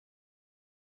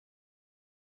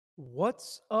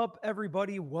What's up,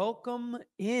 everybody? Welcome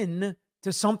in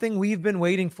to something we've been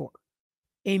waiting for.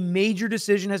 A major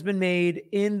decision has been made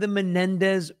in the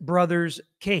Menendez brothers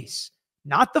case.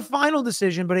 Not the final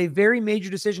decision, but a very major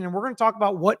decision. And we're going to talk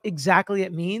about what exactly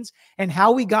it means and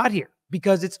how we got here,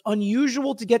 because it's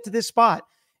unusual to get to this spot,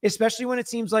 especially when it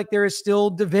seems like there is still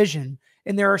division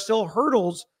and there are still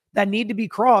hurdles that need to be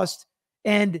crossed.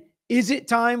 And is it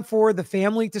time for the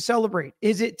family to celebrate?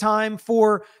 Is it time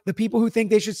for the people who think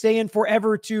they should stay in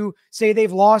forever to say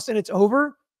they've lost and it's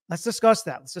over? Let's discuss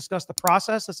that. Let's discuss the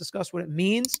process. Let's discuss what it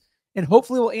means. And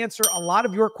hopefully we'll answer a lot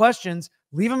of your questions.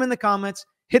 Leave them in the comments,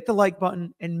 hit the like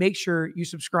button, and make sure you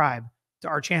subscribe to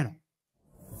our channel.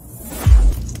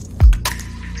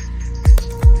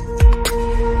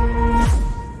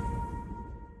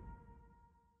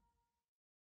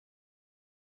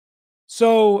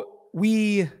 So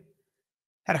we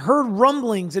had heard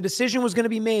rumblings a decision was going to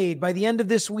be made by the end of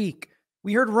this week.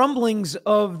 We heard rumblings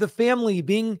of the family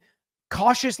being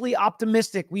cautiously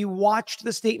optimistic. We watched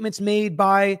the statements made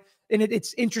by, and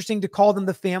it's interesting to call them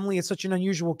the family. It's such an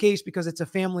unusual case because it's a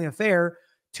family affair.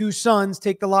 Two sons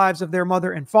take the lives of their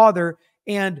mother and father,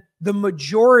 and the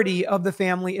majority of the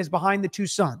family is behind the two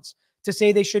sons to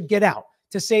say they should get out,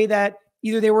 to say that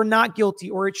either they were not guilty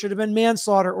or it should have been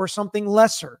manslaughter or something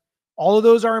lesser. All of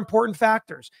those are important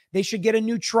factors. They should get a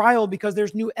new trial because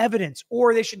there's new evidence,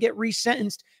 or they should get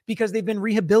resentenced because they've been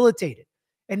rehabilitated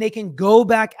and they can go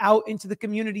back out into the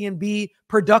community and be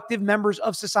productive members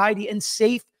of society and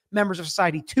safe members of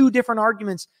society. Two different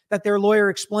arguments that their lawyer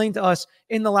explained to us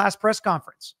in the last press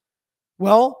conference.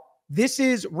 Well, this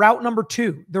is route number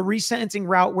two, the resentencing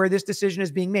route, where this decision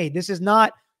is being made. This is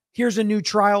not, here's a new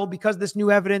trial because this new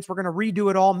evidence, we're going to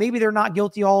redo it all. Maybe they're not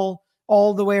guilty all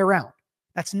the way around.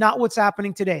 That's not what's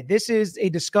happening today. This is a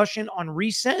discussion on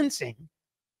resentencing.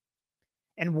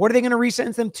 And what are they going to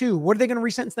resentence them to? What are they going to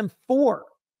resentence them for?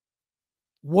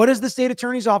 What does the state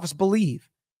attorney's office believe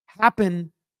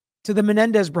happened to the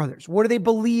Menendez brothers? What do they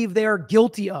believe they are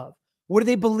guilty of? What do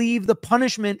they believe the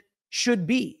punishment should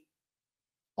be?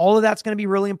 All of that's going to be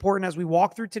really important as we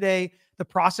walk through today, the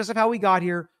process of how we got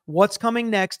here, what's coming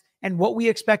next, and what we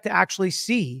expect to actually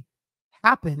see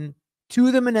happen to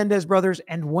the Menendez brothers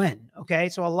and when. Okay,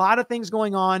 so a lot of things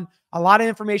going on, a lot of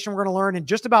information we're going to learn in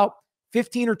just about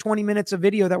 15 or 20 minutes of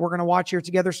video that we're going to watch here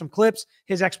together, some clips,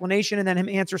 his explanation, and then him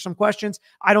answer some questions.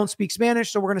 I don't speak Spanish,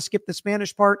 so we're going to skip the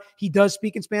Spanish part. He does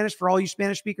speak in Spanish. For all you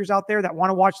Spanish speakers out there that want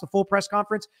to watch the full press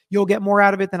conference, you'll get more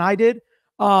out of it than I did.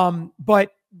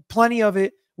 But plenty of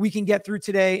it we can get through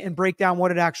today and break down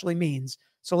what it actually means.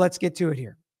 So let's get to it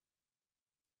here.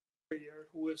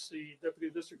 Who is the Deputy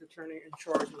District Attorney in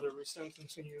charge of the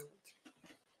Resentencing Unit.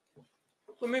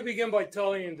 Let me begin by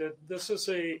telling you that this is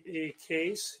a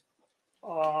case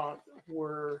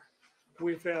where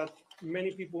we've had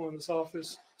many people in this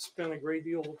office spend a great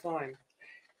deal of time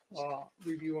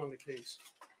reviewing the case.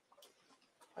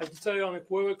 I can tell you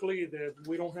unequivocally that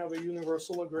we don't have a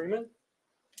universal agreement.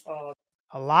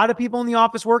 A lot of people in the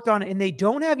office worked on it, and they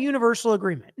don't have universal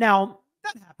agreement. Now,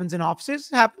 that happens in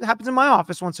offices. Happens in my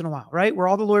office once in a while, right? Where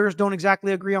all the lawyers don't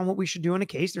exactly agree on what we should do in a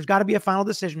case. There's got to be a final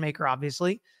decision maker,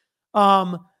 obviously.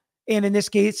 And in this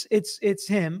case, it's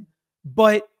him.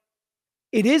 But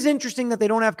it is interesting that they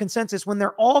don't have consensus when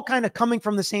they're all kind of coming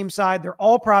from the same side. They're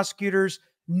all prosecutors.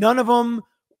 None of them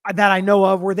that I know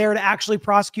of were there to actually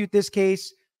prosecute this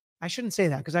case. I shouldn't say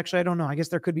that because actually I don't know. I guess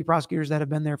there could be prosecutors that have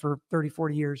been there for 30,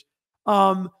 40 years.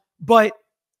 But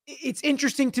it's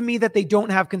interesting to me that they don't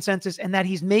have consensus and that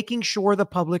he's making sure the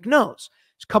public knows.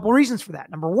 There's a couple reasons for that.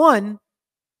 Number one,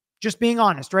 just being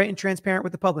honest, right? And transparent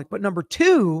with the public. But number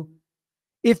two,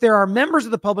 if there are members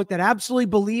of the public that absolutely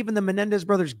believe in the Menendez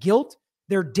brothers' guilt,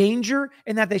 their danger,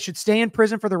 and that they should stay in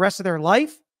prison for the rest of their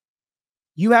life,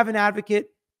 you have an advocate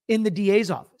in the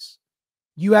DA's office.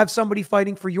 You have somebody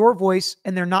fighting for your voice,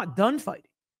 and they're not done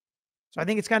fighting. So I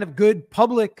think it's kind of good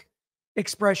public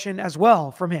expression as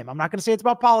well from him. I'm not going to say it's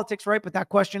about politics, right? But that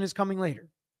question is coming later.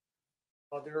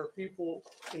 There are people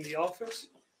in the office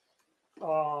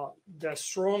that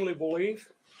strongly believe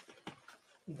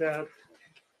that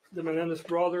the Menendez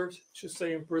brothers should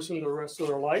stay in prison the rest of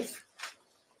their life.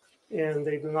 And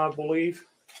they do not believe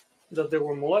that they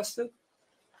were molested.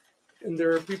 And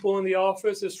there are people in the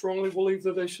office that strongly believe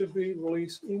that they should be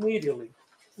released immediately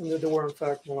and that they were in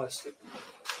fact molested.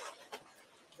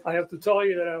 I have to tell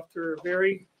you that after a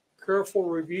very careful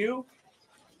review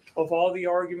of all the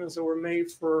arguments that were made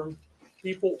for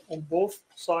people on both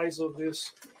sides of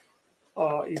this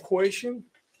equation,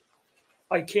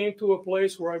 I came to a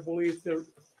place where I believe that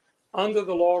under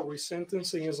the law,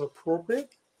 resentencing is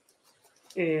appropriate,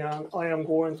 and I am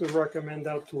going to recommend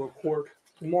that to a court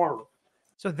tomorrow.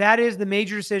 So that is the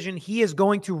major decision. He is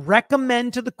going to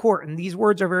recommend to the court, and these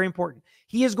words are very important.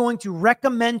 He is going to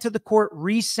recommend to the court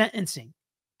resentencing.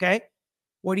 Okay.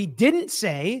 What he didn't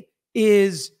say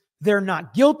is they're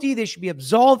not guilty. They should be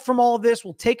absolved from all of this.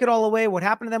 We'll take it all away. What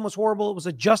happened to them was horrible. It was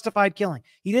a justified killing.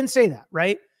 He didn't say that,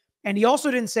 right? And he also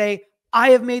didn't say,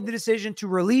 I have made the decision to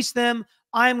release them.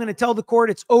 I am going to tell the court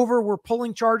it's over. We're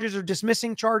pulling charges or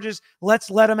dismissing charges.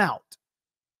 Let's let them out.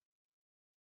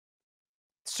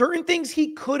 Certain things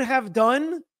he could have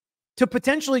done to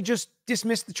potentially just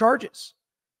dismiss the charges,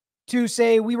 to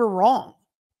say we were wrong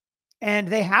and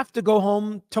they have to go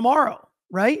home tomorrow,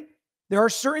 right? There are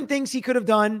certain things he could have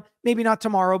done, maybe not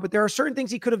tomorrow, but there are certain things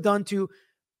he could have done to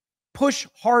push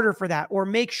harder for that or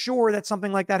make sure that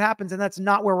something like that happens. And that's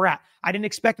not where we're at. I didn't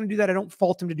expect him to do that. I don't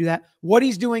fault him to do that. What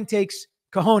he's doing takes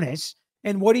cojones,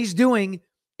 and what he's doing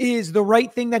is the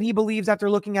right thing that he believes after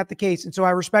looking at the case. And so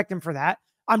I respect him for that.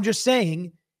 I'm just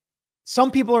saying,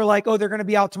 some people are like, oh, they're going to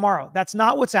be out tomorrow. That's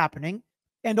not what's happening.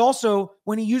 And also,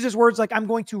 when he uses words like, I'm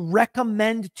going to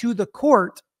recommend to the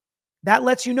court, that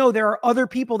lets you know there are other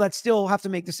people that still have to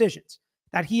make decisions,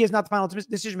 that he is not the final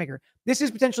decision maker. This is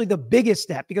potentially the biggest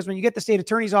step, because when you get the state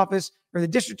attorney's office or the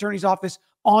district attorney's office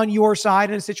on your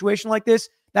side in a situation like this,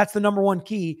 that's the number one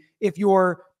key. If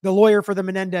you're the lawyer for the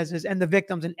Menendezes and the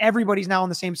victims, and everybody's now on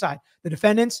the same side, the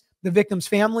defendants, the victim's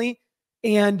family,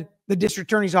 and the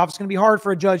district attorney's office, it's going to be hard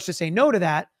for a judge to say no to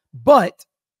that, but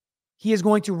he is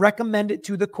going to recommend it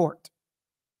to the court.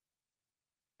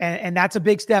 And that's a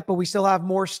big step, but we still have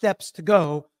more steps to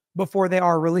go before they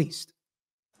are released.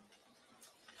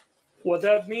 What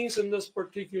that means in this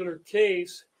particular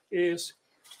case is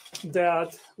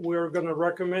that we're going to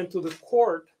recommend to the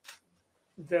court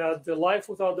that the life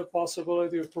without the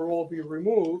possibility of parole be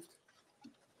removed,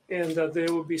 and that they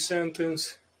will be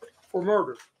sentenced for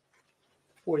murder,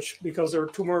 which, because there are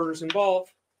 2 murders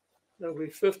involved, that will be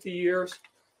 50 years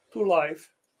to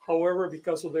life. However,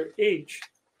 because of their age,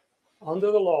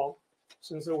 under the law,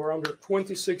 since they were under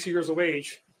 26 years of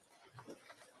age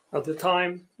at the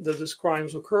time that these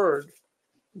crimes occurred,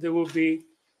 they will be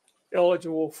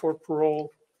eligible for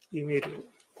parole immediately.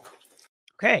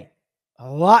 Okay. A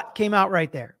lot came out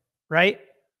right there, right?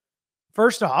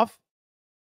 First off,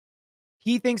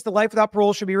 he thinks the life without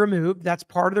parole should be removed. That's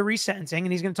part of the resentencing,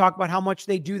 and he's going to talk about how much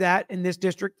they do that in this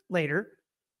district later.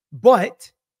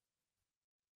 But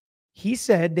he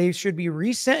said they should be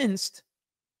resentenced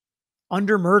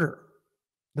under murder,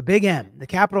 the big M, the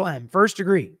capital M, first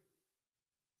degree.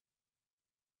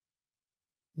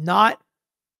 Not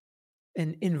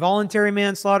an involuntary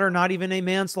manslaughter, not even a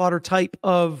manslaughter type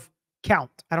of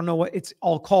count. I don't know what it's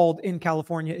all called in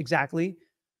California exactly,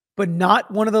 but not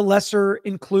one of the lesser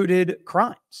included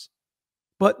crimes,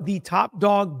 but the top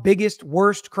dog, biggest,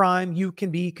 worst crime you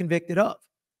can be convicted of.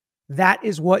 That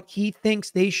is what he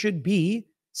thinks they should be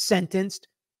sentenced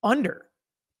under.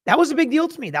 That was a big deal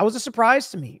to me. That was a surprise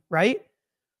to me, right?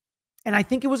 And I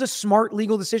think it was a smart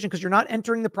legal decision, because you're not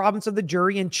entering the province of the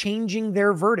jury and changing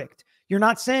their verdict. You're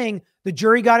not saying the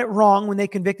jury got it wrong when they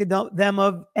convicted them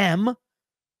of M.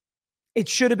 It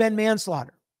should have been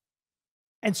manslaughter.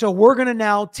 And so we're going to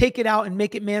now take it out and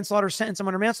make it manslaughter, sentence them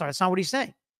under manslaughter. That's not what he's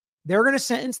saying. They're going to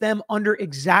sentence them under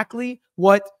exactly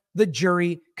what the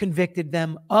jury convicted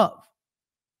them of,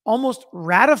 almost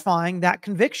ratifying that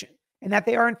conviction, and that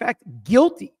they are in fact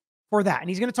guilty for that. And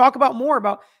he's going to talk about more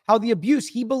about how the abuse,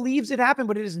 he believes it happened,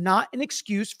 but it is not an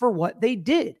excuse for what they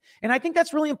did. And I think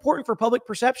that's really important for public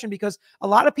perception, because a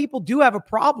lot of people do have a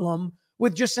problem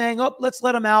with just saying, oh, let's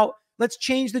let them out. Let's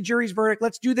change the jury's verdict.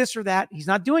 Let's do this or that. He's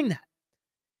not doing that.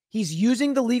 He's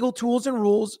using the legal tools and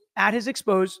rules at his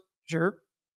exposure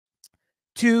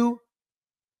to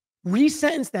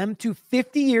resentence them to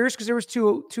 50 years, because there was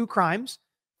two crimes,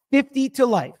 50 to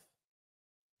life.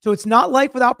 So it's not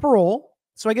life without parole.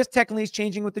 So I guess technically he's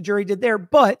changing what the jury did there,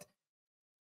 but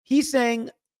he's saying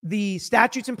the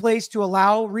statutes in place to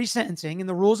allow resentencing and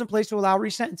the rules in place to allow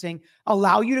resentencing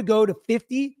allow you to go to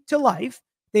 50 to life.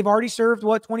 They've already served,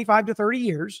 25 to 30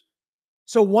 years.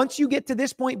 So once you get to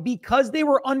this point, because they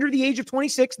were under the age of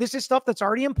 26, this is stuff that's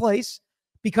already in place.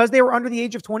 Because they were under the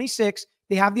age of 26,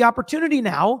 they have the opportunity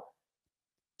now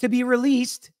to be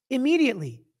released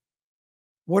immediately.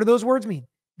 What do those words mean?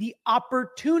 The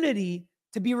opportunity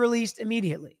to be released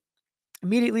immediately.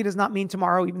 Immediately does not mean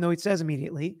tomorrow, even though it says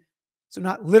immediately. So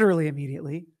not literally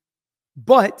immediately,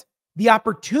 but the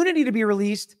opportunity to be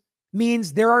released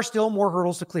means there are still more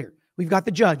hurdles to clear. We've got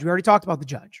the judge. We already talked about the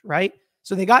judge, right?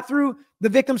 So they got through the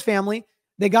victim's family.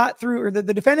 They got through, or the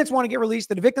defendants want to get released.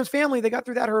 The victim's family, they got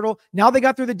through that hurdle. Now they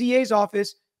got through the DA's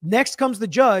office. Next comes the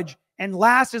judge. And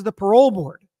last is the parole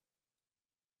board.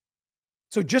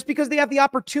 So just because they have the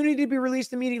opportunity to be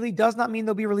released immediately does not mean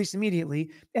they'll be released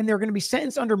immediately. And they're going to be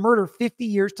sentenced under murder 50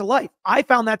 years to life. I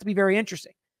found that to be very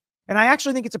interesting. And I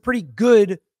actually think it's a pretty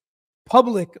good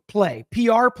public play,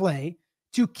 PR play,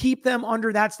 to keep them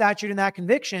under that statute and that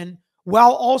conviction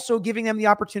while also giving them the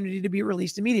opportunity to be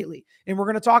released immediately. And we're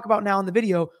going to talk about now in the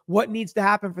video what needs to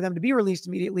happen for them to be released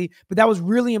immediately. But that was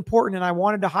really important. And I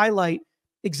wanted to highlight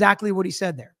exactly what he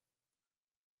said there.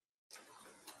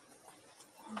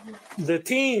 The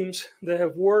teams that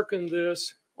have worked on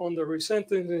this, on the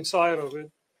resentencing side of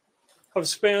it, have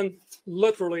spent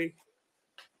literally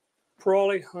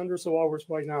probably hundreds of hours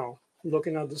by now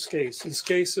looking at this case. These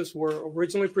cases were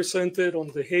originally presented on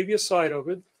the habeas side of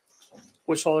it,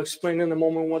 which I'll explain in a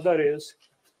moment what that is,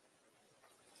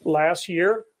 last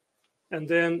year. And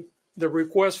then the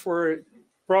request for a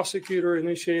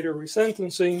prosecutor-initiated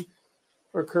resentencing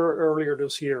occurred earlier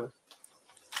this year.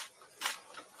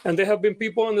 And there have been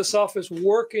people in this office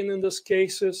working in these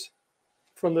cases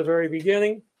from the very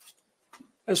beginning,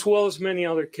 as well as many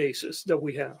other cases that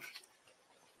we have.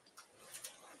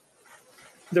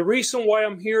 The reason why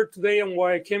I'm here today and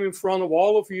why I came in front of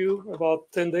all of you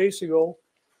about 10 days ago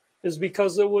is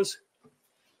because there was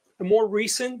a more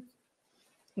recent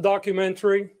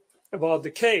documentary about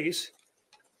the case.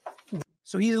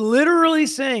 So he's literally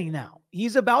saying now,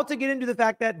 he's about to get into the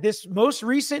fact that this most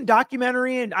recent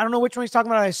documentary, and I don't know which one he's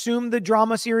talking about. I assume the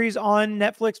drama series on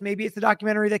Netflix. Maybe it's the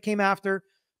documentary that came after.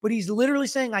 But he's literally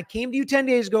saying, I came to you 10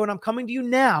 days ago and I'm coming to you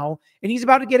now. And he's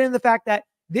about to get into the fact that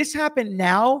this happened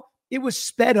now. It was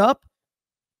sped up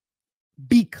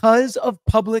because of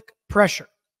public pressure.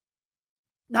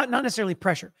 Not necessarily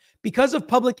pressure, because of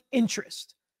public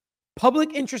interest.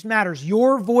 Public interest matters.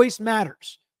 Your voice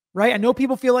matters, right? I know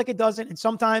people feel like it doesn't, and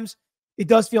sometimes it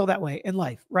does feel that way in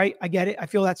life, right? I get it. I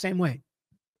feel that same way.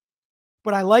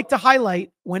 But I like to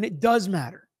highlight when it does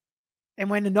matter. And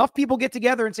when enough people get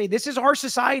together and say, this is our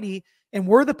society, and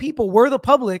we're the people, we're the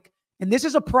public, and this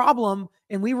is a problem,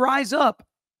 and we rise up,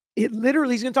 it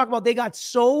literally is going to talk about they got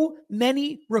so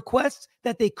many requests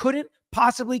that they couldn't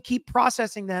possibly keep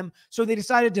processing them. So they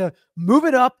decided to move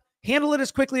it up, handle it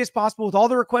as quickly as possible with all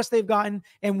the requests they've gotten.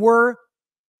 And we're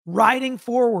riding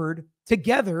forward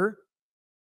together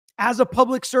as a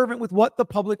public servant with what the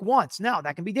public wants. Now,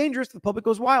 that can be dangerous if the public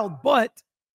goes wild, but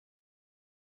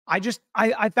I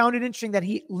found it interesting that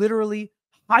he literally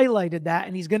highlighted that,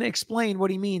 and he's going to explain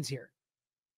what he means here.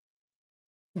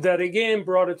 That again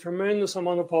brought a tremendous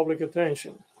amount of public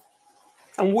attention.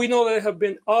 And we know there have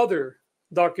been other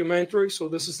documentaries, so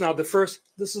this is not the first,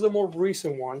 this is the more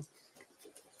recent one.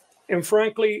 And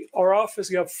frankly, our office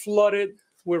got flooded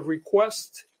with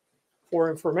requests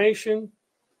for information.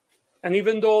 And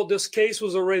even though this case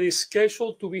was already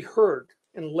scheduled to be heard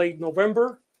in late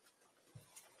November,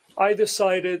 I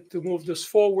decided to move this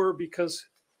forward because,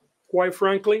 quite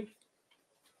frankly,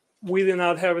 we did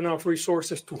not have enough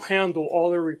resources to handle all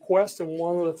the requests. And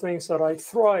one of the things that I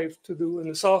thrive to do in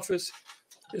this office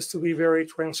is to be very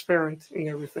transparent in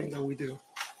everything that we do.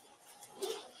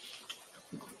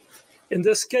 In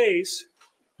this case,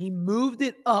 he moved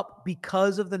it up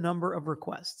because of the number of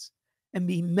requests and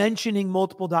be mentioning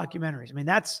multiple documentaries. I mean,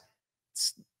 it's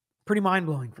pretty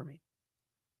mind-blowing for me.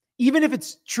 Even if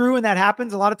it's true and that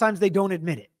happens, a lot of times they don't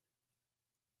admit it.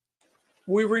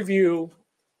 We review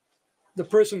the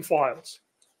prison files.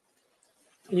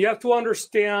 And you have to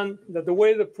understand that the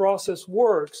way the process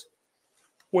works,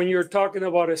 when you're talking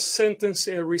about a sentence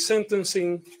and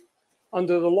resentencing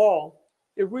under the law,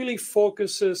 it really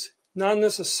focuses not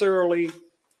necessarily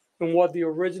on what the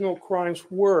original crimes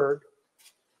were,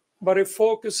 but it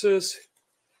focuses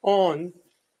on,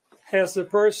 has the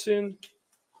person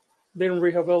been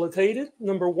rehabilitated,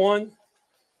 number one,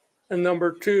 and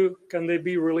number two, can they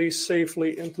be released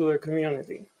safely into the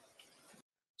community?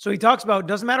 So he talks about,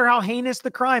 doesn't matter how heinous the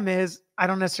crime is. I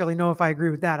don't necessarily know if I agree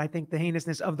with that. I think the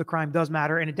heinousness of the crime does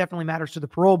matter, and it definitely matters to the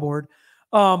parole board.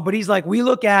 But he's like, we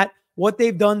look at what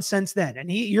they've done since then.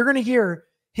 And you're going to hear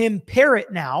him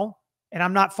parrot now, and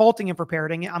I'm not faulting him for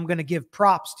parroting it. I'm going to give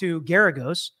props to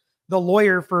Garagos, the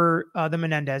lawyer for the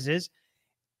Menendezes.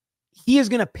 He is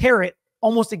going to parrot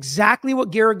almost exactly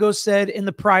what Garagos said in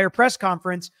the prior press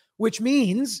conference, which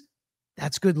means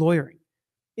that's good lawyering.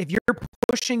 If you're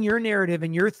pushing your narrative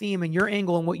and your theme and your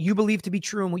angle and what you believe to be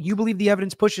true and what you believe the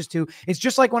evidence pushes to, it's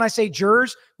just like when I say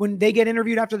jurors, when they get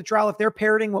interviewed after the trial, if they're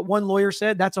parroting what one lawyer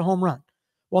said, that's a home run.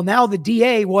 Well, now the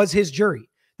DA was his jury.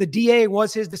 The DA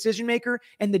was his decision maker,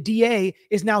 and the DA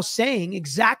is now saying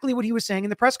exactly what he was saying in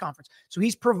the press conference. So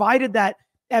he's provided that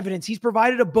evidence. He's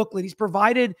provided a booklet. He's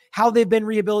provided how they've been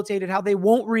rehabilitated, how they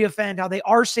won't reoffend, how they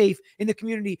are safe in the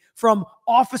community, from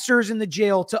officers in the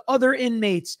jail to other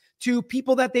inmates to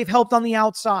people that they've helped on the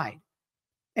outside.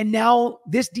 And now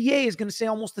this DA is going to say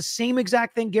almost the same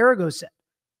exact thing Garrigo said,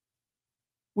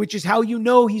 which is how you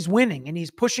know he's winning and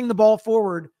he's pushing the ball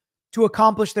forward to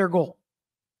accomplish their goal.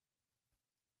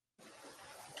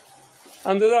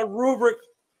 Under that rubric,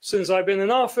 since I've been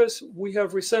in office, we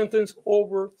have resentenced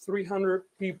over 300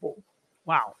 people.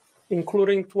 Wow.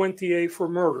 Including 28 for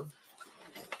murder.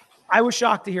 I was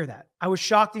shocked to hear that.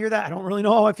 I don't really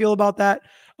know how I feel about that.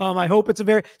 I hope it's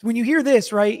when you hear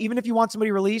this, right, even if you want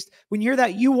somebody released, when you hear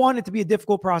that, you want it to be a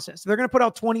difficult process. So they're going to put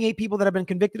out 28 people that have been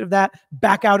convicted of that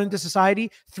back out into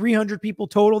society, 300 people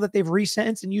total that they've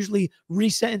resentenced. And usually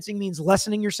resentencing means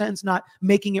lessening your sentence, not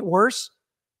making it worse.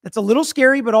 That's a little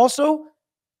scary, but also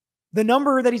the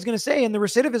number that he's going to say and the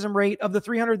recidivism rate of the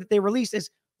 300 that they released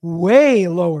is way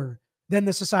lower than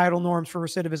the societal norms for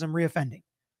recidivism reoffending.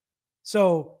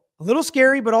 So a little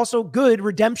scary, but also good.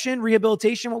 Redemption,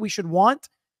 rehabilitation, what we should want.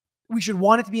 We should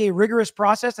want it to be a rigorous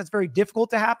process that's very difficult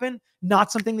to happen, not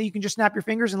something that you can just snap your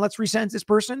fingers and let's resentence this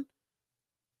person.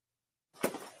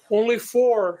 Only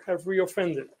 4 have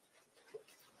reoffended.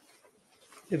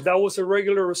 If that was a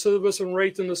regular recidivism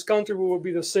rate in this country, we would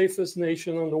be the safest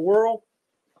nation in the world.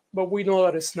 But we know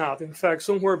that it's not. In fact,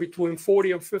 somewhere between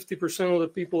 40 and 50% of the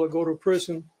people that go to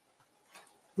prison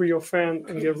reoffend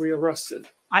and get rearrested.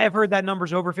 I have heard that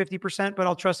number's over 50%, but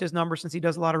I'll trust his number since he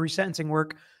does a lot of resentencing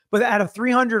work. But out of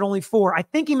 300, only 4. I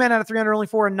think he meant out of 300, only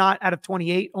 4, and not out of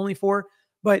 28, only 4.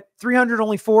 But 300,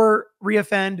 only 4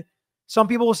 reoffend. Some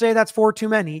people will say that's 4 too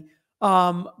many.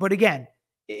 But again,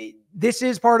 this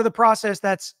is part of the process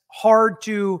that's hard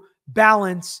to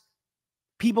balance.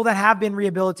 People that have been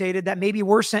rehabilitated, that maybe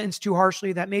were sentenced too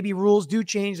harshly, that maybe rules do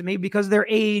change, and maybe because of their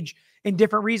age and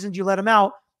different reasons you let them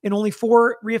out, and only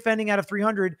 4 reoffending out of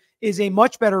 300 is a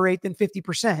much better rate than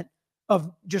 50%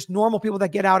 of just normal people that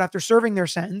get out after serving their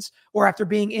sentence or after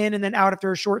being in and then out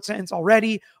after a short sentence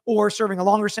already or serving a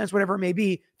longer sentence, whatever it may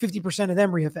be. 50% of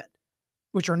them reoffend,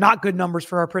 which are not good numbers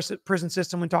for our prison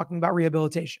system when talking about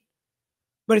rehabilitation.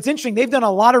 But it's interesting. They've done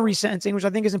a lot of resentencing, which I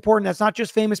think is important. That's not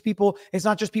just famous people. It's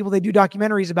not just people they do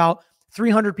documentaries about.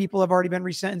 300 people have already been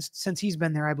resentenced since he's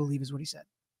been there, I believe is what he said.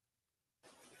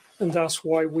 And that's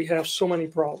why we have so many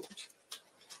problems.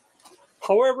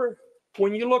 However,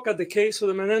 when you look at the case of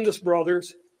the Menendez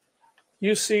brothers,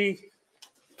 you see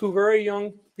 2 very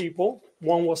young people.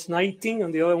 One was 19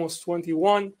 and the other was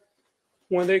 21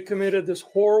 when they committed this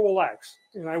horrible acts.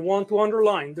 And I want to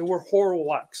underline, they were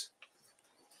horrible acts.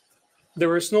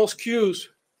 There is no excuse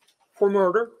for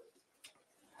murder.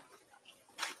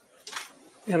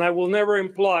 And I will never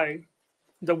imply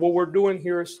that what we're doing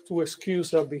here is to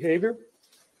excuse that behavior.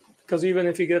 Because even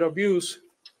if you get abused,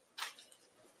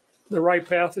 the right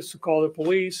path is to call the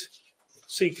police,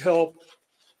 seek help.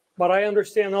 But I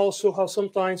understand also how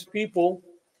sometimes people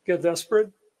get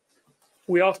desperate.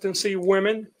 We often see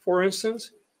women, for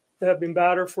instance, that have been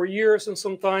battered for years, and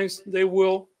sometimes they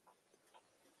will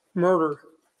murder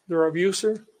their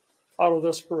abuser out of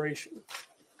desperation.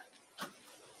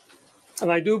 And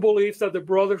I do believe that the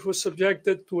brothers were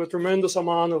subjected to a tremendous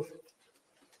amount of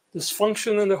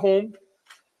dysfunction in the home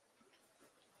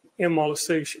and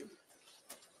molestation.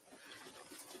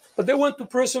 But they went to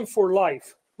prison for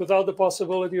life without the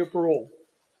possibility of parole,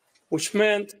 which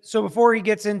meant... So before he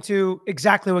gets into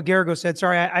exactly what Garrigo said,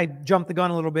 sorry, I jumped the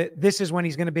gun a little bit. This is when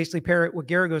he's going to basically parrot what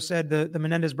Garrigo said, the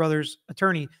Menendez brothers'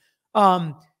 attorney.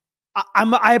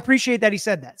 I appreciate that he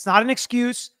said that. It's not an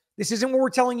excuse. This isn't what we're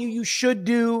telling you you should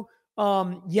do.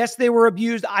 Yes, they were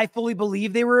abused. I fully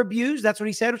believe they were abused. That's what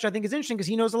he said, which I think is interesting because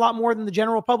he knows a lot more than the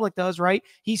general public does, right?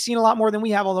 He's seen a lot more than we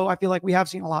have, although I feel like we have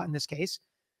seen a lot in this case.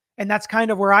 And that's kind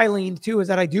of where I leaned too, is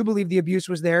that I do believe the abuse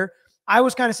was there. I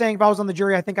was kind of saying if I was on the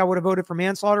jury, I think I would have voted for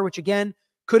manslaughter, which again,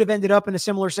 could have ended up in a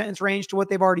similar sentence range to what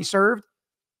they've already served.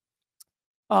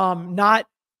 Not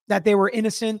that they were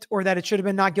innocent or that it should have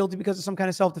been not guilty because of some kind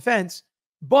of self-defense,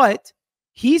 but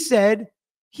he said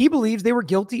he believes they were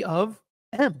guilty of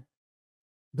M,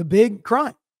 the big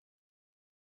crime,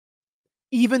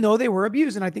 even though they were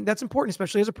abused. And I think that's important,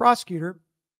 especially as a prosecutor,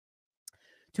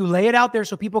 to lay it out there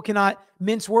so people cannot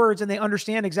mince words and they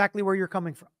understand exactly where you're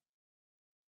coming from.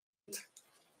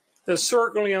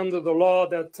 Certainly under the law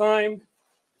at that time,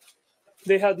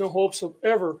 they had no hopes of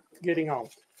ever getting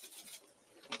out.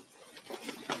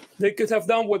 They could have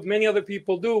done what many other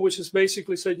people do, which is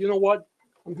basically said, you know what,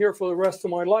 I'm here for the rest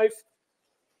of my life,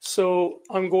 so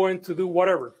I'm going to do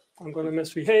whatever. I'm going to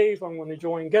misbehave. I'm going to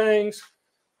join gangs.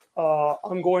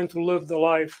 I'm going to live the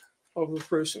life of the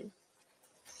prison.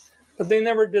 But they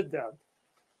never did that.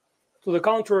 To the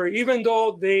contrary, even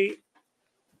though they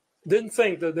didn't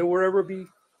think that they would ever be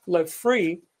let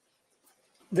free,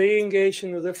 they engaged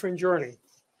in a different journey.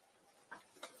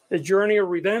 A journey of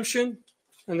redemption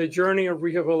and a journey of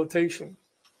rehabilitation.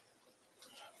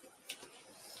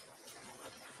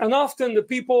 And often the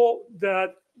people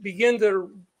that begin their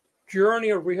journey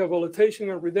of rehabilitation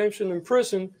and redemption in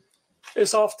prison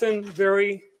is often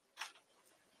very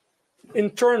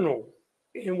internal.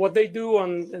 And what they do,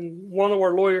 and one of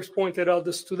our lawyers pointed out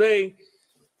this today,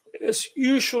 is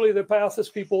usually the path is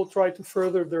people try to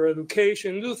further their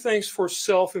education, do things for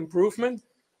self-improvement,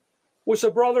 which the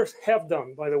brothers have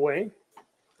done, by the way.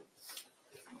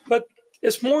 But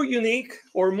it's more unique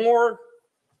or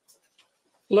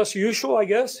less usual, I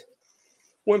guess,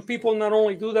 when people not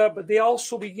only do that, but they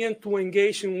also begin to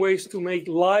engage in ways to make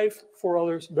life for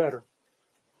others better.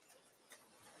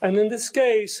 And in this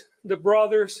case, the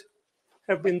brothers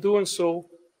have been doing so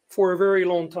for a very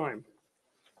long time,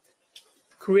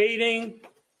 creating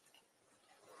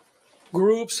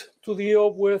groups to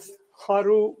deal with how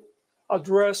to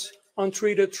address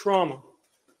untreated trauma,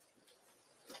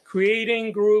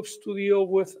 creating groups to deal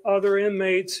with other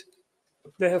inmates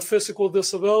that have physical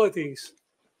disabilities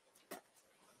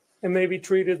and may be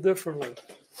treated differently.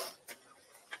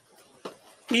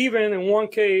 Even in one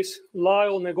case,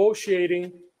 Lyle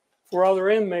negotiating for other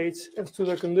inmates as to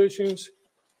the conditions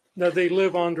that they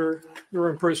live under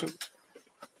during prison.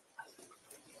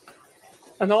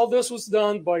 And all this was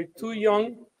done by two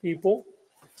young people,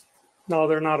 now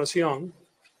they're not as young,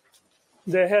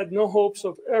 that had no hopes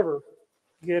of ever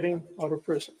getting out of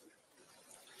prison.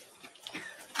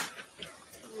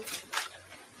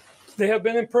 They have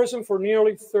been in prison for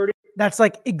nearly 30. That's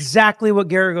like exactly what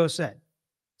Garrigo said.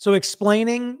 So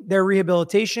explaining their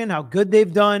rehabilitation, how good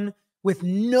they've done with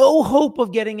no hope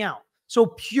of getting out. So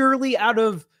purely out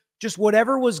of just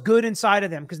whatever was good inside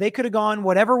of them, because they could have gone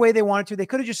whatever way they wanted to. They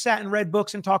could have just sat and read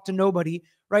books and talked to nobody,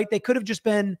 right? They could have just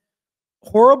been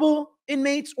horrible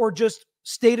inmates or just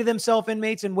stay to themselves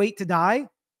inmates and wait to die,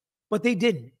 but they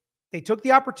didn't. They took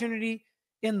the opportunity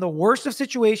in the worst of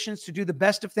situations to do the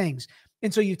best of things.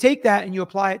 And so you take that and you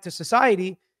apply it to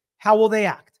society. How will they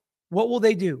act? What will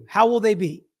they do? How will they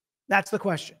be? That's the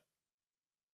question.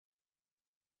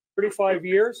 35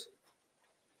 years.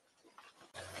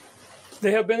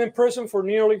 They have been in prison for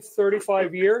nearly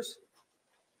 35 years.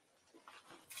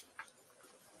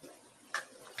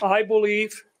 I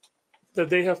believe that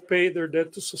they have paid their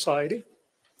debt to society.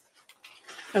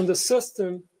 And the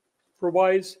system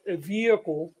provides a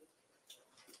vehicle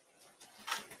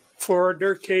for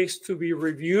their case to be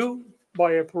reviewed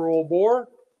by a parole board.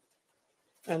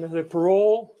 And if the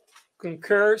parole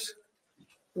concurs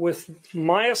with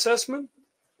my assessment,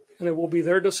 and it will be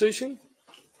their decision,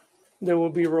 they will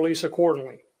be released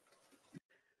accordingly.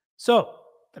 So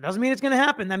that doesn't mean it's going to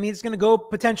happen. That means it's going to go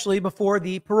potentially before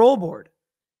the parole board.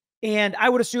 And I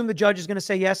would assume the judge is going to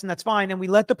say yes, and that's fine. And we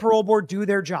let the parole board do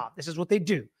their job. This is what they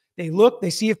do. They look,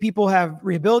 they see if people have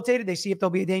rehabilitated. They see if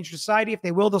they'll be a danger to society. If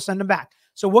they will, they'll send them back.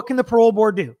 So what can the parole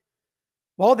board do?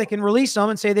 Well, they can release them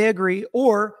and say they agree,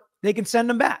 or they can send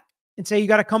them back and say, you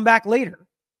got to come back later.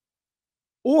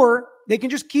 Or they can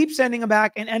just keep sending them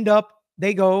back and end up,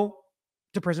 they go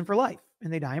to prison for life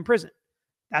and they die in prison.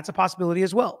 That's a possibility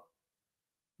as well.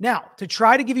 Now, to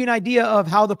try to give you an idea of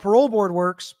how the parole board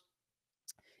works,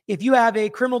 if you have a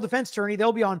criminal defense attorney,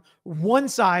 they'll be on one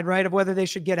side, right, of whether they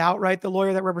should get out, right? The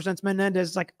lawyer that represents Menendez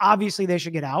is like, obviously they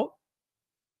should get out.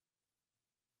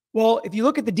 Well, if you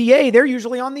look at the DA, they're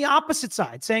usually on the opposite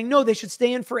side, saying, no, they should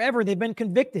stay in forever. They've been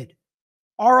convicted.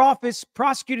 Our office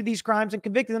prosecuted these crimes and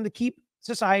convicted them to keep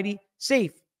society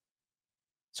safe.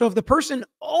 So if the person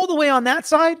all the way on that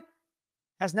side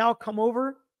has now come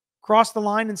over, crossed the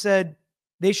line and said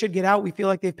they should get out, we feel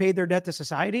like they've paid their debt to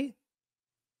society,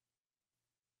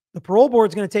 the parole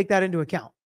board is going to take that into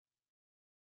account.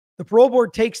 The parole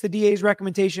board takes the DA's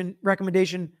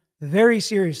recommendation very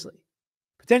seriously.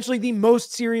 Potentially the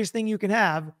most serious thing you can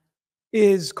have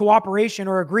is cooperation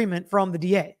or agreement from the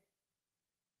DA.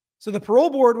 So the parole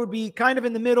board would be kind of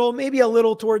in the middle, maybe a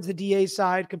little towards the DA's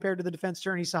side compared to the defense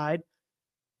attorney's side.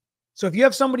 So if you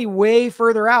have somebody way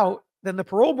further out than the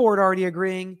parole board already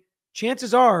agreeing,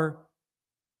 chances are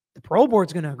the parole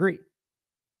board's going to agree.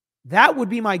 That would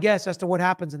be my guess as to what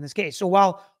happens in this case. So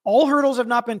while all hurdles have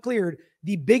not been cleared,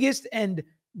 the biggest and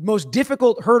most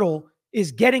difficult hurdle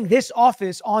is getting this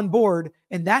office on board,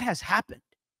 and that has happened.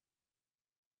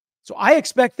 So I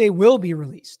expect they will be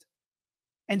released,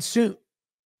 and soon.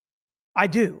 I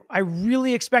do. I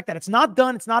really expect that. It's not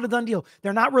done. It's not a done deal.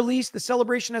 They're not released. The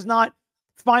celebration has not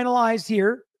finalized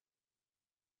here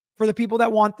for the people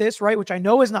that want this, right? Which I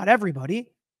know is not everybody.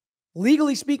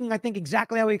 Legally speaking, I think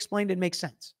exactly how he explained it makes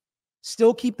sense.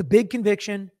 Still keep the big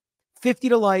conviction, 50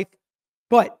 to life,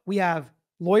 but we have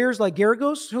lawyers like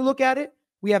Garagos who look at it.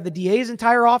 We have the DA's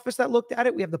entire office that looked at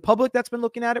it. We have the public that's been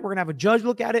looking at it. We're going to have a judge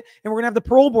look at it, and we're going to have the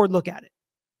parole board look at it.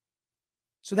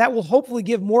 So that will hopefully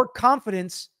give more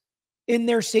confidence in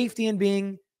their safety and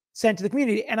being sent to the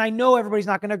community. And I know everybody's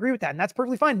not going to agree with that, and that's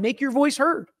perfectly fine. Make your voice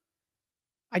heard.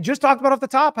 I just talked about off the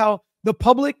top how the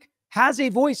public has a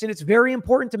voice, and it's very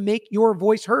important to make your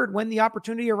voice heard when the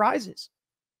opportunity arises.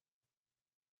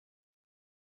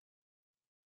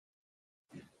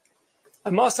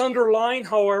 I must underline,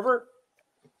 however,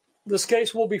 this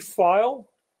case will be filed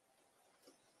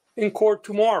in court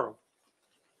tomorrow.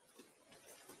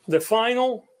 The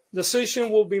final decision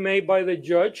will be made by the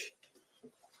judge.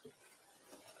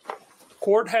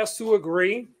 Court has to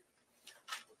agree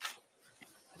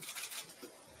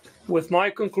with my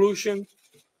conclusion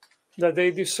that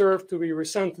they deserve to be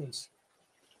resentenced.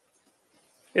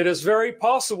 It is very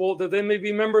possible that there may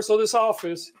be members of this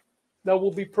office that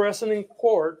will be present in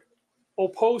court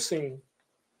opposing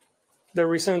the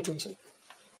resentencing.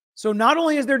 So not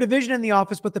only is there division in the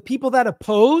office, but the people that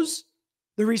oppose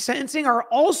the resentencing are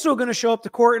also going to show up to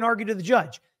court and argue to the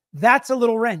judge. That's a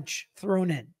little wrench thrown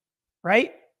in,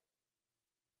 right?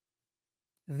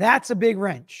 That's a big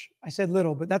wrench. I said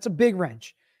little, but that's a big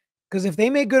wrench. Because if they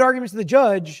make good arguments to the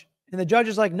judge, and the judge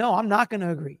is like, no, I'm not going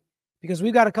to agree, because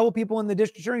we've got a couple people in the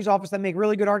district attorney's office that make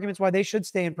really good arguments why they should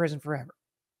stay in prison forever.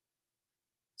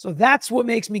 So that's what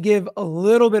makes me give a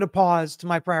little bit of pause to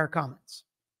my prior comments.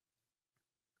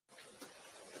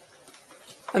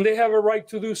 And they have a right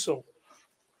to do so.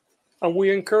 And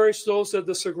we encourage those that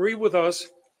disagree with us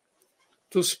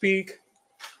to speak,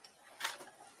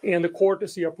 and the court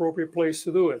is the appropriate place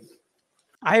to do it.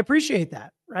 I appreciate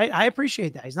that, right? I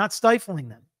appreciate that. He's not stifling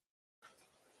them.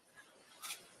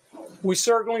 We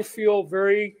certainly feel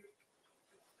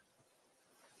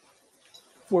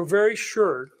we're very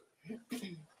sure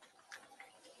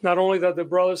not only that the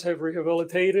brothers have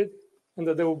rehabilitated and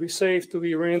that they will be safe to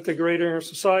be reintegrated in our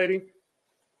society,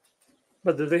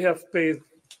 but that they have paid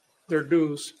their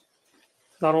dues,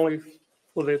 not only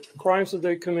for the crimes that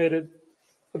they committed,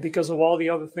 but because of all the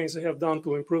other things they have done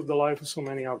to improve the life of so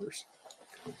many others.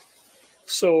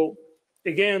 So,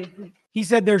 again, he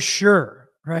said they're sure,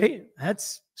 right?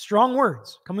 That's strong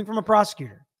words coming from a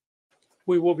prosecutor.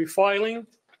 We will be filing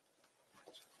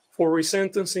for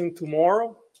resentencing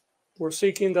tomorrow. We're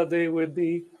seeking that they would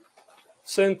be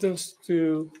sentenced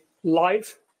to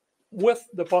life with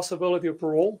the possibility of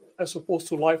parole, as opposed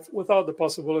to life without the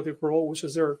possibility of parole, which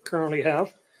is they currently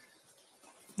have.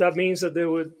 That means that they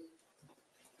would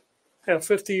have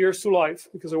 50 years to life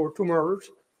because there were 2 murders.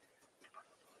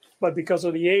 But because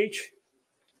of the age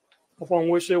upon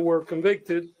which they were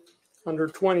convicted, under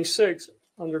 26,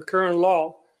 under current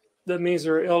law, that means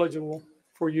they're eligible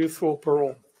for youthful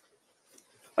parole.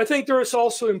 I think there is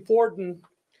also important.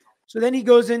 So then he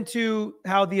goes into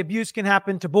how the abuse can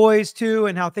happen to boys too,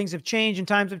 and how things have changed and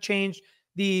times have changed.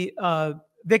 The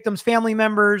victims' family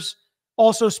members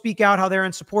also speak out how they're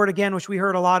in support again, which we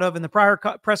heard a lot of in the prior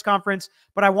press conference.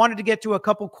 But I wanted to get to a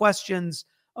couple questions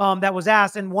that was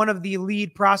asked. And one of the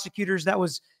lead prosecutors that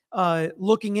was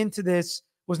looking into this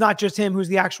was not just him, who's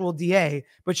the actual DA,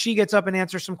 but she gets up and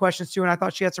answers some questions too. And I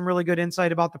thought she had some really good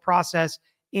insight about the process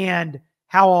and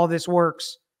how all this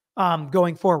works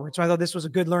going forward. So I thought this was a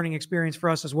good learning experience for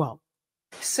us as well.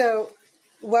 So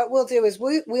what we'll do is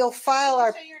we'll file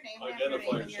our... Say your name,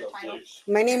 identify yourself, please.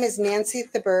 My name is Nancy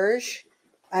Theberge.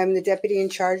 I'm the deputy in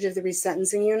charge of the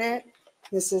resentencing unit.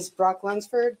 This is Brock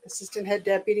Lunsford, assistant head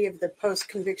deputy of the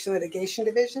post-conviction litigation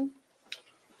division.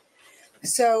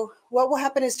 So what will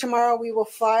happen is tomorrow we will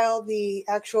file the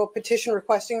actual petition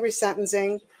requesting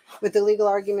resentencing with the legal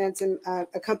arguments and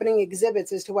accompanying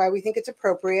exhibits as to why we think it's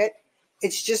appropriate.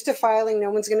 It's just a filing.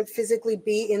 No one's going to physically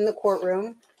be in the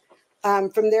courtroom.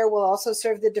 From there, we'll also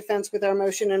serve the defense with our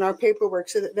motion and our paperwork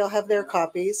so that they'll have their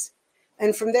copies.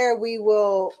 And from there, we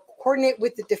will coordinate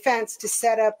with the defense to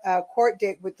set up a court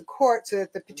date with the court so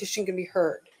that the petition can be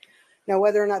heard. Now,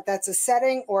 whether or not that's a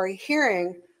setting or a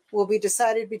hearing will be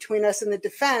decided between us and the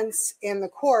defense and the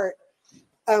court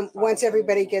once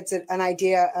everybody gets an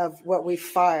idea of what we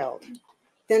filed.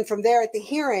 Then from there at the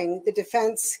hearing, the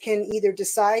defense can either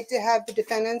decide to have the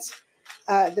defendants,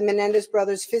 the Menendez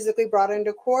brothers, physically brought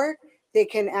into court. They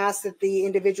can ask that the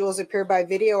individuals appear by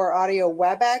video or audio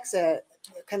WebEx,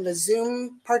 kind of a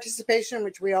Zoom participation,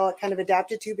 which we all kind of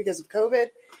adapted to because of COVID.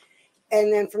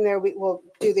 And then from there, we will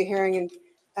do the hearing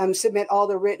and submit all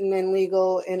the written and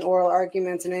legal and oral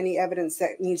arguments and any evidence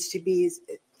that needs to be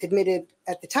admitted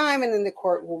at the time. And then the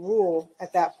court will rule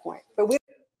at that point. But we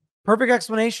Perfect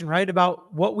explanation, right?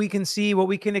 About what we can see, what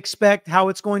we can expect, how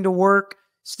it's going to work,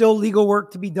 still legal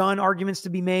work to be done, arguments to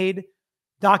be made,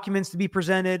 documents to be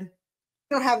presented.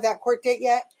 We don't have that court date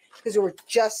yet because we're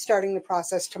just starting the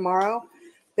process tomorrow,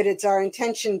 but it's our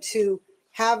intention to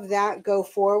have that go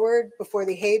forward before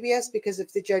the habeas, because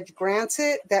if the judge grants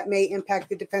it, that may impact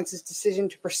the defense's decision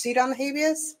to proceed on the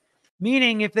habeas.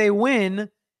 Meaning if they win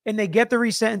and they get the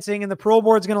resentencing and the parole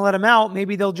board's going to let them out,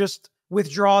 maybe they'll just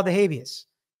withdraw the habeas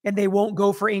and they won't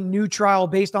go for a new trial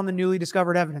based on the newly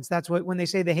discovered evidence. That's what, when they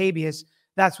say the habeas,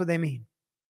 that's what they mean.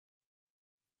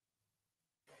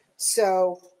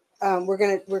 So we're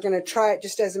gonna try it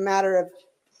just as a matter of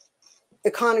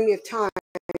economy of time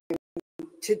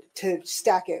to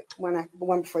stack it one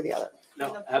before the other.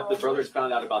 Now, have the brothers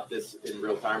found out about this in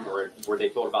real time, or were they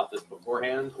told about this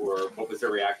beforehand, or what was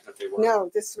their reaction if they were? No,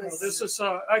 this No, was. this is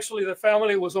actually the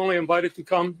family was only invited to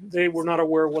come. They were not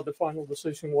aware what the final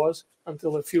decision was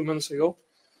until a few minutes ago.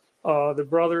 The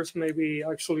brothers may be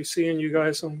actually seeing you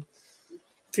guys on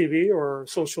TV or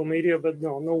social media, but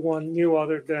no one knew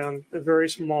other than a very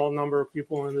small number of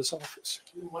people in this office.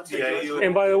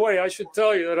 And by the way, I should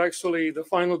tell you that actually the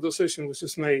final decision was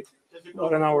just made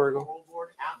about an hour ago.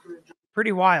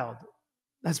 Pretty wild.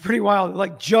 That's pretty wild.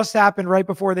 Like just happened right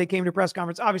before they came to press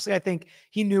conference. Obviously, I think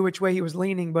he knew which way he was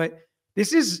leaning, but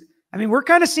this is, I mean, we're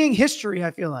kind of seeing history,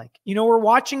 I feel like. You know, we're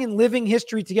watching and living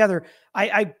history together.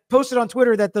 I posted on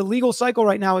Twitter that the legal cycle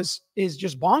right now is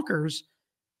just bonkers.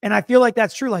 And I feel like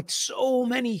that's true. Like so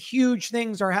many huge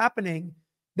things are happening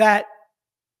that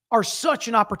are such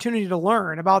an opportunity to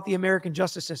learn about the American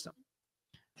justice system.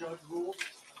 Judge ruled.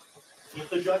 If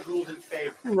the judge ruled in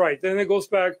favor. Right. Then it goes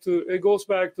back to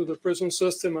the prison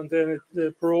system, and then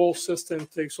the parole system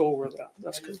takes over that.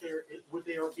 That's good. Would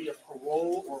there be a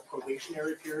parole or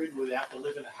probationary period? Would they have to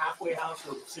live in a halfway house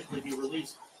or simply be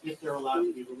released if they're allowed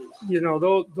to be released? You know,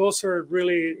 those are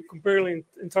really completely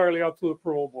entirely up to the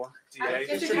parole board.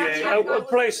 There's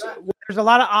a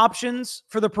lot of options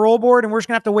for the parole board, and we're just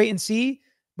gonna have to wait and see.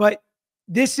 But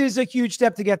this is a huge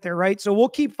step to get there, right? So we'll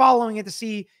keep following it to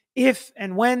see if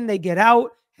and when they get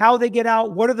out, how they get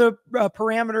out, what are the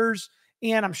parameters.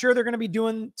 And I'm sure they're going to be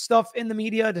doing stuff in the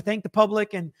media to thank the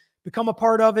public and become a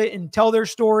part of it and tell their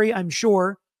story, I'm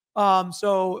sure.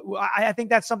 So I think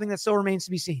that's something that still remains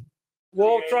to be seen.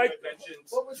 We'll try.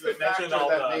 What was the factor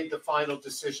that made the final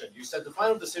decision? You said the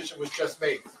final decision was just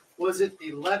made. Was it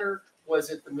the letter? Was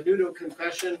it the Menudo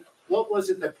confession? What was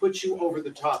it that put you over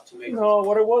the top to make? No,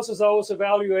 what it was is I was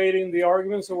evaluating the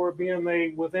arguments that were being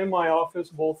made within my office,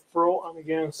 both pro and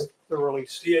against the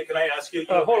release. DA, can I ask you?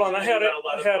 Hold on, I had it. A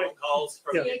lot of phone calls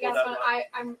from Yeah. people DA that Gaston,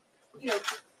 I'm,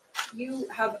 you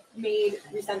have made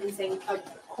resentencing a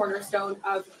cornerstone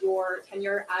of your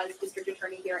tenure as district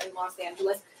attorney here in Los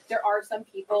Angeles. There are some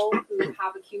people who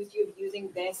have accused you of using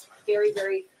this very,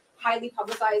 very highly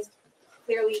publicized,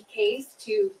 clearly case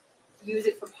to use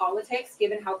it for politics,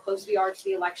 given how close we are to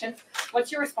the election.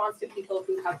 What's your response to people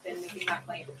who have been making that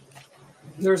claim?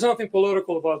 There's nothing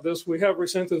political about this. We have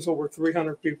resentenced over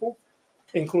 300 people,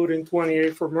 including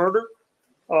 28 for murder.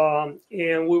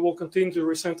 And we will continue to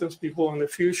resentence people in the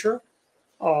future.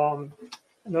 And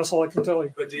that's all I can tell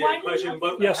you. But DA, question,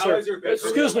 Yes, how sir. is your bid for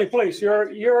Excuse me, please.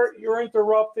 You're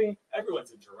interrupting.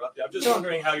 Everyone's interrupted. I'm just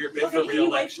wondering how your bid for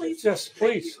re-election. Yes,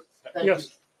 please. Thank Yes.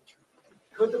 you.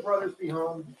 Could the brothers be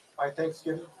home by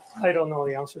Thanksgiving? I don't know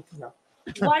the answer to that.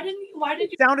 Why did you?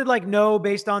 It sounded like no,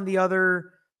 based on the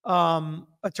other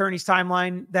attorney's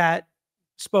timeline that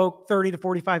spoke 30 to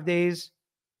 45 days.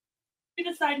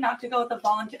 decide not to go with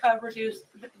the reduced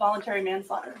voluntary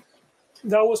manslaughter?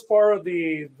 That was part of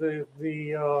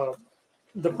the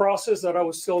process that I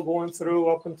was still going through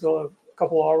up until a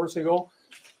couple hours ago.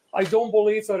 I don't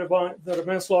believe that a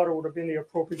manslaughter would have been the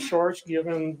appropriate charge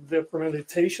given the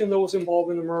premeditation that was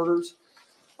involved in the murders.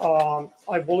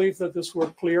 I believe that these were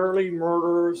clearly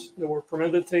murders that were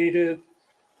premeditated.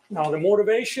 Now, the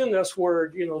motivation, that's where,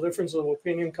 differences of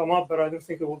opinion come up, but I don't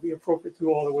think it would be appropriate to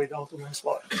go all the way down to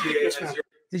manslaughter. Yes, ma'am.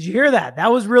 Did you hear that?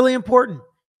 That was really important.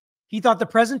 He thought the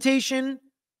presentation,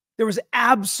 there was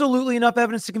absolutely enough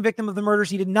evidence to convict him of the murders.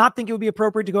 He did not think it would be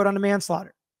appropriate to go down to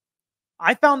manslaughter.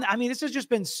 This has just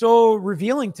been so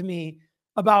revealing to me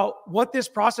about what this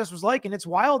process was like. And it's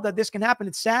wild that this can happen.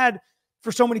 It's sad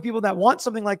for so many people that want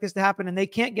something like this to happen and they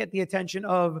can't get the attention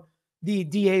of the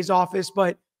DA's office,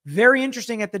 but very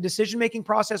interesting at the decision-making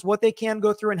process, what they can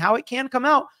go through and how it can come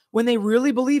out when they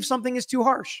really believe something is too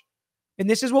harsh. And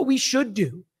this is what we should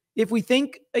do. If we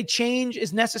think a change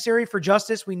is necessary for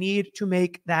justice, we need to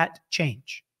make that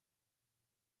change.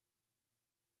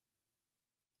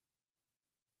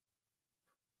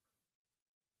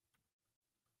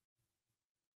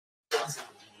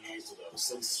 DAs to those,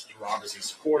 since you're obviously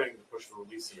supporting the push for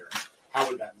release here, how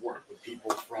would that work? Would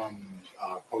people from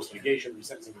post-litigation,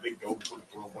 resentencing, would they go before the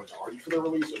parole board to argue for their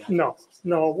release? Or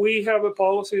No, we have a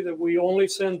policy that we only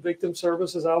send victim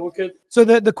services advocate. So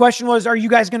the question was, are you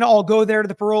guys going to all go there to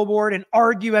the parole board and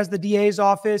argue as the DA's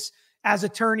office, as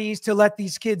attorneys, to let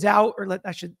these kids out, or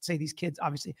I should say these kids,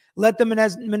 obviously, let the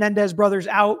Menendez brothers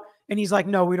out? And he's like,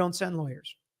 no, we don't send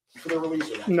lawyers. For their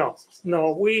release or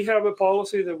No, we have a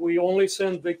policy that we only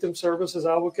send victim services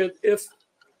advocate if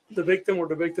the victim or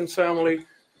the victim's family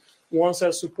wants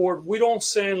that support. We don't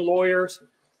send lawyers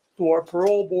to our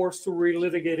parole boards to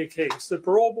relitigate a case. The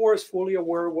parole board is fully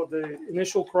aware of what the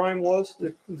initial crime was,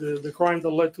 the crime that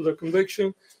led to the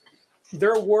conviction.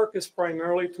 Their work is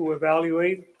primarily to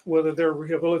evaluate whether they're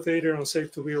rehabilitated and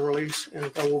safe to be released, and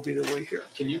that will be the way here.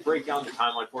 Can you break down the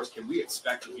timeline for us? Can we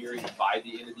expect a hearing by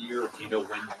the end of the year? Or do you know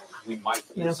when we might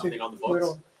get something on the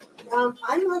books?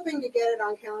 I'm hoping to get it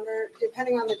on calendar,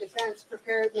 depending on the defense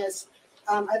preparedness.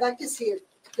 I'd like to see it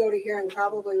go to hearing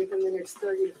probably within the next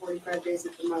 30 to 45 days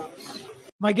at the most.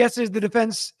 My guess is the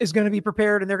defense is going to be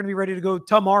prepared and they're going to be ready to go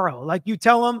tomorrow. Like you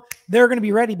tell them, they're going to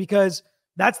be ready because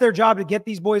that's their job, to get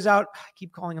these boys out. I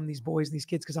keep calling them these boys, these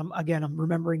kids, because I'm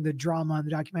remembering the drama in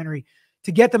the documentary,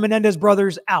 to get the Menendez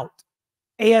brothers out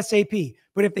ASAP.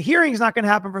 But if the hearing is not going to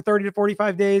happen for 30 to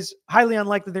 45 days, highly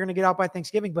unlikely they're going to get out by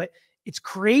Thanksgiving. But it's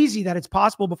crazy that it's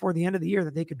possible before the end of the year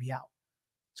that they could be out.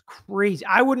 It's crazy.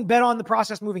 I wouldn't bet on the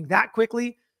process moving that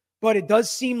quickly, but it does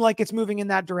seem like it's moving in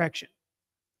that direction.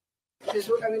 There's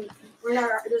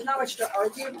not much to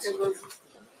argue because we're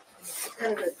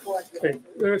kind of a collective. Okay,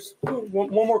 there's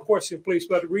one more question, please,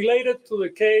 but related to the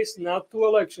case, not to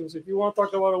elections. If you want to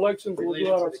talk about elections, we'll do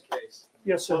Related that. to the case,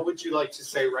 Yes, sir. what would you like to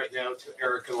say right now to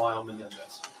Eric and Lyle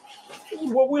Menendez?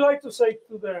 What we like to say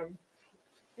to them,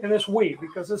 and it's we,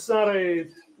 because it's not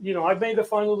I've made the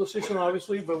final decision,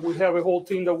 obviously, but we have a whole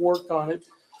team that worked on it.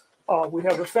 We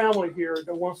have a family here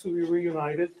that wants to be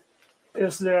reunited,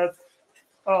 is that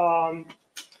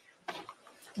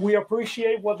we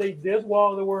appreciate what they did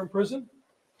while they were in prison.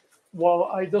 While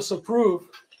I disapprove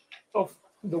of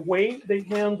the way they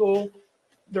handle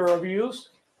their abuse,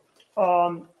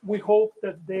 we hope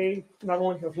that they not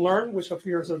only have learned, which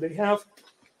appears that they have,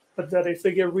 but that if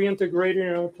they get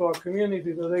reintegrated into our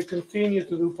community, that they continue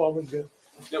to do public good.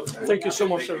 Thank you so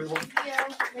much, everyone.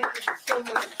 Thank you so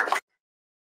much.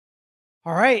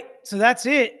 All right. So that's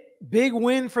it. Big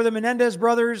win for the Menendez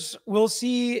brothers. We'll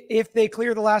see if they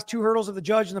clear the last two hurdles of the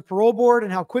judge and the parole board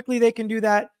and how quickly they can do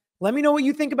that. Let me know what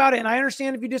you think about it. And I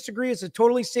understand if you disagree, it's a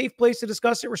totally safe place to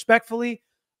discuss it respectfully.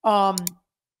 And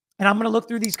I'm going to look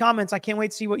through these comments. I can't wait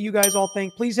to see what you guys all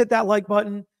think. Please hit that like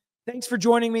button. Thanks for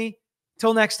joining me.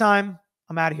 Till next time,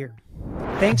 I'm out of here.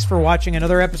 Thanks for watching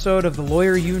another episode of The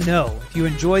Lawyer You Know. If you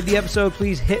enjoyed the episode,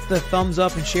 please hit the thumbs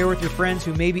up and share with your friends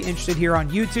who may be interested here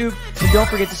on YouTube. And don't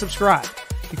forget to subscribe.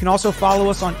 You can also follow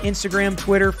us on Instagram,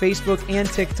 Twitter, Facebook, and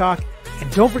TikTok.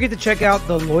 And don't forget to check out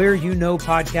the Lawyer You Know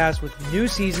podcast with new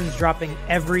seasons dropping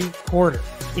every quarter.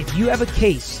 If you have a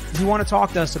pase you want to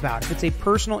talk to us about, if it's a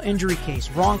personal injury case,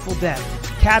 wrongful death,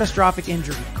 catastrophic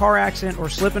injury, car accident, or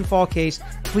slip and fall case,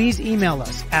 please email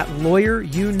us at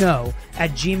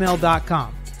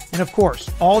lawyeryouknow@gmail.com. And of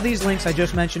course, all these links I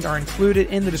just mentioned are included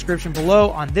in the description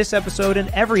below on this episode and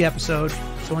every episode.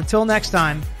 So until next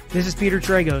time, this is Peter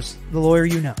Tragos, The Lawyer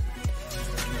You Know.